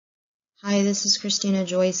Hi, this is Christina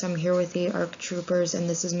Joyce. I'm here with the ARC Troopers, and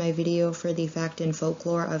this is my video for the fact and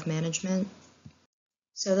folklore of management.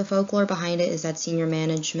 So the folklore behind it is that senior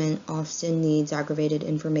management often needs aggravated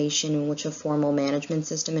information in which a formal management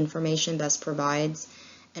system information best provides,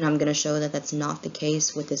 and I'm going to show that that's not the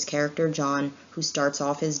case with this character, John, who starts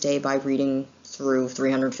off his day by reading through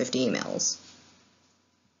 350 emails.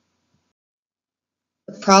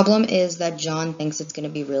 The problem is that John thinks it's going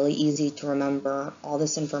to be really easy to remember all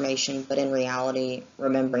this information, but in reality,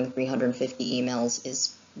 remembering 350 emails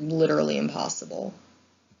is literally impossible.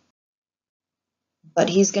 But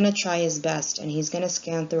he's going to try his best, and he's going to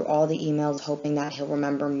scan through all the emails hoping that he'll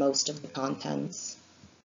remember most of the contents.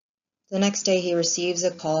 The next day, he receives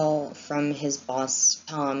a call from his boss,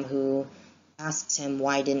 Tom, who asks him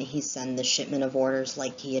why didn't he send the shipment of orders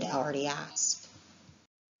like he had already asked.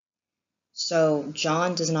 So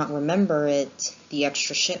John does not remember it, the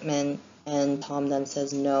extra shipment, and Tom then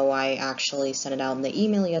says, no, I actually sent it out in the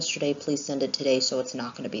email yesterday, please send it today so it's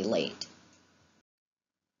not going to be late.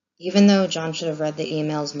 Even though John should have read the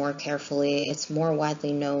emails more carefully, it's more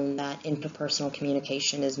widely known that interpersonal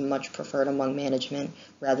communication is much preferred among management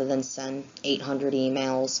rather than send 800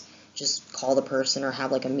 emails. Just call the person or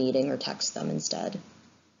have like a meeting or text them instead.